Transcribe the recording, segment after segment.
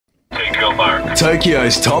mile mark.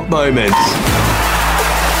 Tokyo's top moments.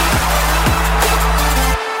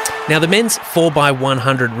 Now, the men's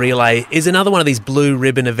 4x100 relay is another one of these blue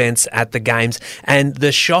ribbon events at the Games, and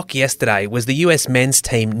the shock yesterday was the US men's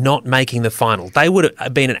team not making the final. They would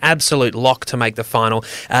have been an absolute lock to make the final,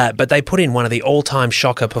 but they put in one of the all-time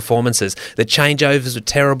shocker performances. The changeovers were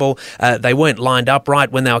terrible. They weren't lined up right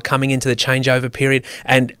when they were coming into the changeover period,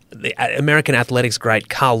 and the American athletics great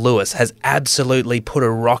Carl Lewis has absolutely put a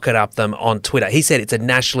rocket up them on Twitter. He said it's a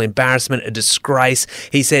national embarrassment, a disgrace.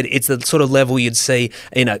 He said it's the sort of level you'd see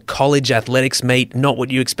in a college athletics meet, not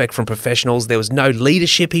what you expect from professionals. There was no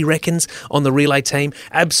leadership, he reckons, on the relay team.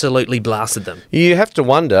 Absolutely blasted them. You have to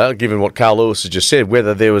wonder, given what Carl Lewis has just said,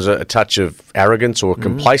 whether there was a touch of arrogance or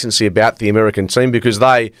complacency about the American team, because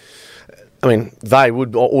they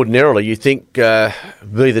would ordinarily, you think,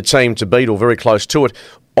 be the team to beat or very close to it.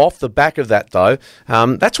 Off the back of that, though,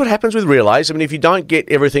 that's what happens with relays. I mean, if you don't get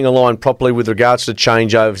everything aligned properly with regards to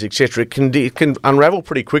changeovers, etc., it can unravel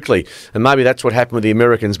pretty quickly. And maybe that's what happened with the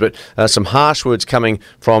Americans, but some harsh words coming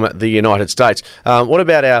from the United States. What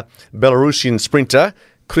about our Belarusian sprinter,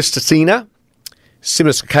 Kristina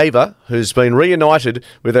Simoskeva, who's been reunited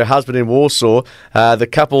with her husband in Warsaw? The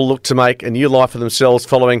couple look to make a new life for themselves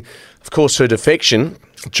following, of course, her defection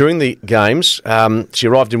during the Games. She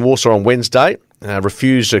arrived in Warsaw on Wednesday,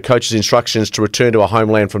 refused her coach's instructions to return to her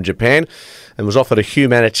homeland from Japan, and was offered a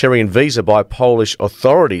humanitarian visa by Polish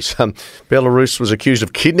authorities. Belarus was accused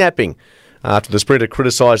of kidnapping after the sprinter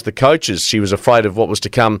criticised the coaches. She was afraid of what was to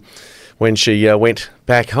come when she went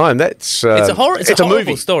back home. It's a horrible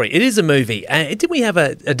movie story. It is a movie. Didn't we have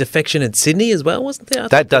a defection in Sydney as well, wasn't there?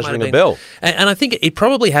 That does ring a bell. And I think it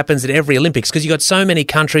probably happens at every Olympics because you've got so many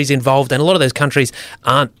countries involved, and a lot of those countries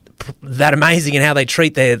aren't that amazing in how they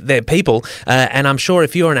treat their people. And I'm sure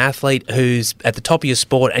if you're an athlete who's at the top of your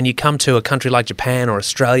sport and you come to a country like Japan or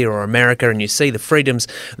Australia or America and you see the freedoms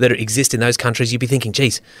that exist in those countries, you'd be thinking,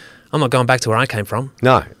 geez, I'm not going back to where I came from.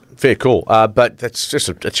 No. Fair call, but that's just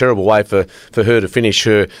a terrible way for her to finish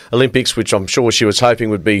her Olympics, which I'm sure she was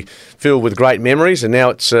hoping would be filled with great memories, and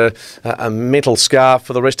now it's a mental scar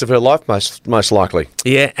for the rest of her life, most likely.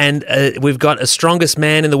 Yeah, and we've got a strongest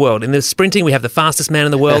man in the world. In the sprinting, we have the fastest man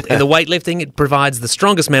in the world. In the weightlifting, it provides the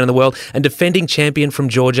strongest man in the world, and defending champion from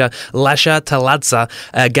Georgia, Lasha Taladze,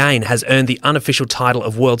 again has earned the unofficial title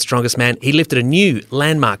of world's strongest man. He lifted a new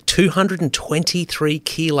landmark, 223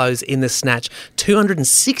 kilos in the snatch,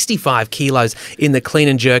 265 kilos in the clean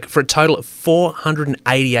and jerk, for a total of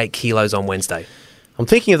 488 kilos on Wednesday. I'm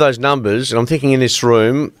thinking of those numbers, and I'm thinking in this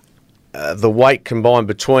room, the weight combined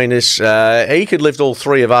between us, he could lift all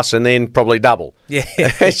three of us and then probably double. Yeah.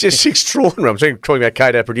 It's just extraordinary. I'm talking about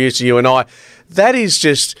Kate, our producer, you and I. That is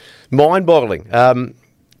just mind-boggling.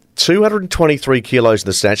 223 kilos in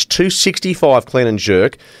the snatch, 265 clean and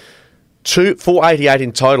jerk, 488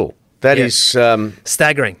 in total. That is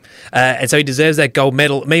staggering. And so he deserves that gold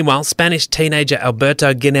medal. Meanwhile, Spanish teenager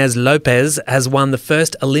Alberto Ginés Lopez has won the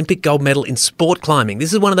first Olympic gold medal in sport climbing.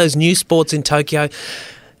 This is one of those new sports in Tokyo.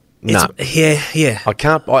 No. Yeah. I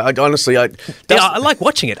can't. I honestly... I like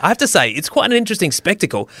watching it. I have to say, it's quite an interesting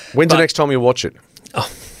spectacle. When's the next time you watch it? Oh.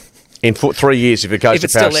 In 3 years, if it goes to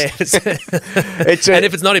Paris. If it's still there. And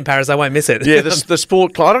if it's not in Paris, I won't miss it. Yeah, the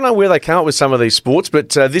sport... I don't know where they come up with some of these sports, but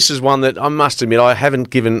this is one that I must admit I haven't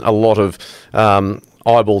given a lot of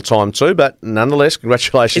eyeball time to, but nonetheless,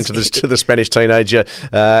 congratulations to the Spanish teenager,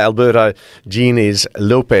 Alberto Ginés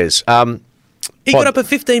Lopez. He got up a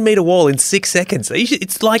 15-metre wall in 6 seconds.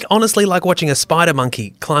 It's honestly like watching a spider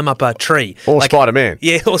monkey climb up a tree. Or Spider-Man.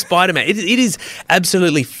 Yeah, or Spider-Man. It is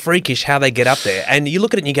absolutely freakish how they get up there. And you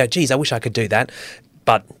look at it and you go, geez, I wish I could do that.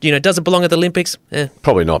 But, does it belong at the Olympics?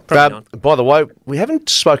 Probably not. Not. By the way, we haven't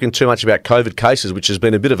spoken too much about COVID cases, which has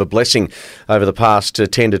been a bit of a blessing over the past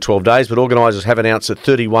 10 to 12 days, but organisers have announced that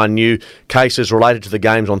 31 new cases related to the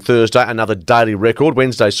Games on Thursday, another daily record.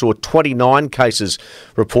 Wednesday saw 29 cases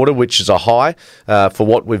reported, which is a high for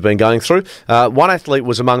what we've been going through. One athlete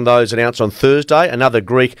was among those announced on Thursday, another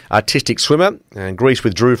Greek artistic swimmer, and Greece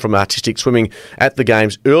withdrew from artistic swimming at the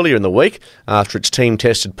Games earlier in the week after its team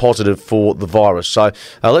tested positive for the virus. So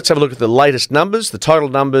let's have a look at the latest numbers. The total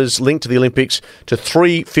numbers linked to the Olympics to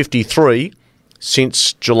 353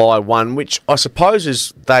 since July 1, which I suppose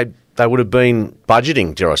is they would have been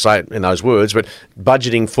budgeting, dare I say it in those words, but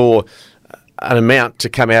budgeting for an amount to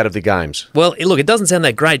come out of the Games. Well, look, it doesn't sound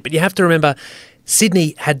that great, but you have to remember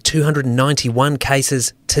Sydney had 291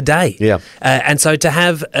 cases today. Yeah. And so to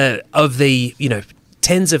have of the,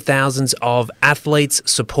 tens of thousands of athletes,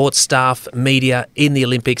 support staff, media in the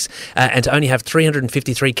Olympics, and to only have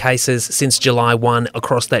 353 cases since July 1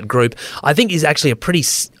 across that group, I think is actually a pretty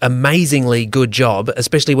amazingly good job,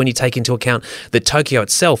 especially when you take into account that Tokyo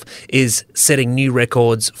itself is setting new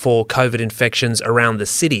records for COVID infections around the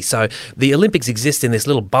city. So the Olympics exist in this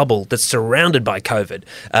little bubble that's surrounded by COVID.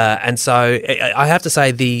 And so I have to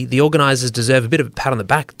say the organisers deserve a bit of a pat on the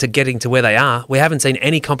back to getting to where they are. We haven't seen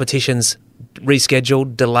any competitions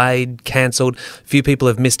rescheduled, delayed, cancelled. Few people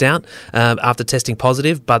have missed out after testing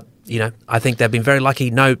positive, but I think they've been very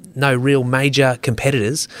lucky. No real major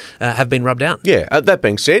competitors have been rubbed out. Yeah, that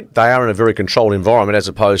being said, they are in a very controlled environment as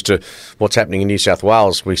opposed to what's happening in New South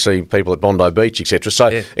Wales. We see people at Bondi Beach, etc.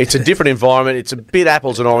 So It's a different environment. It's a bit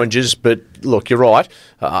apples and oranges, but look, you're right.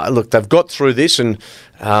 Look, they've got through this, and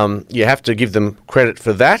you have to give them credit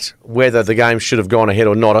for that, whether the game should have gone ahead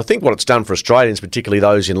or not. I think what it's done for Australians, particularly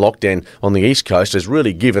those in lockdown on the East Coast, has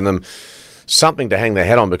really given them something to hang their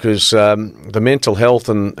hat on, because the mental health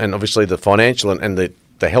and obviously the financial and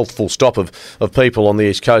the health full stop of people on the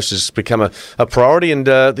East Coast has become a priority, and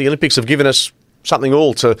the Olympics have given us something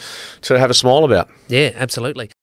all to have a smile about. Yeah, absolutely.